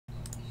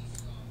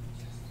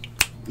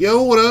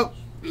Yo, what up?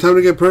 Time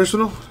to get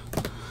personal.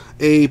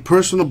 A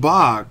personal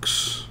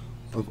box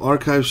of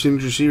Archive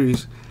Signature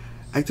Series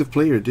Active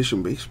Player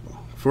Edition Baseball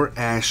for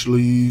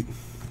Ashley.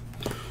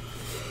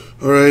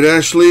 Alright,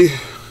 Ashley,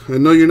 I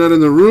know you're not in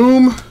the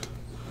room,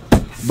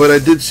 but I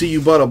did see you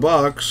bought a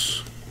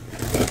box.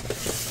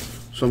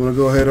 So I'm going to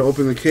go ahead and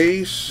open the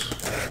case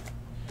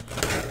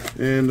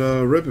and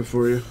rip it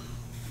for you.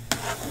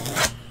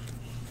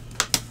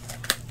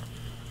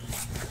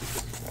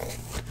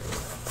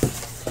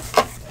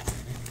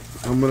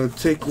 I'm going to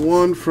take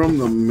one from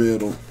the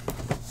middle.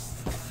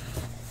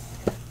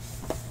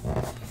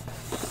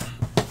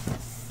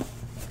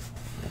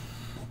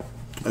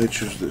 I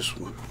choose this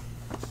one.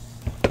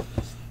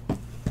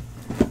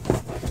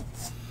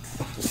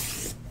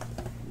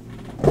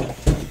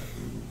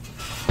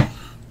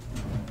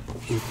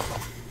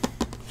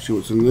 See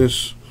what's in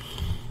this.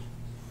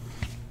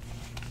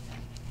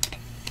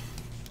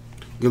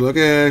 Good luck,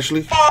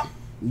 Ashley.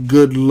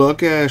 Good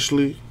luck,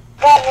 Ashley.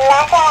 Good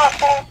luck,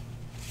 Ashley.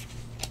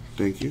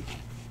 Thank you.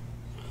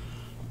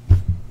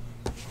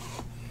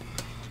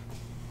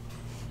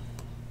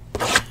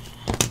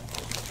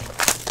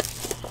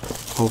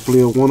 Hopefully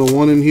a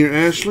 101 in here,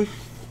 Ashley.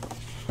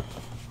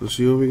 Let's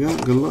see what we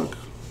got. Good luck.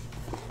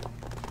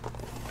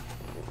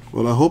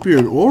 Well, I hope you're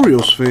an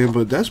Orioles fan,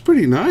 but that's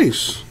pretty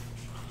nice.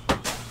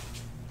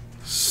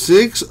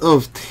 6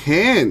 of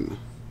 10.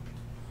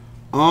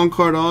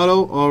 On-card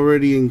auto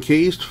already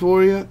encased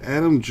for you.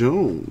 Adam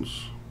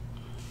Jones.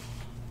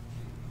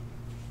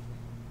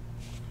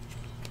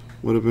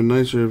 Would have been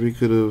nicer if he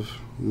could have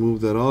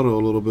moved that auto a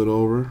little bit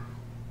over.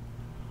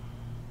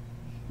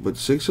 But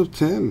 6 of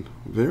 10.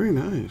 Very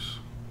nice.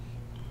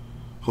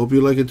 Hope you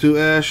like it too,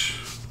 Ash.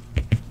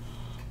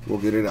 We'll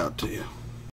get it out to you.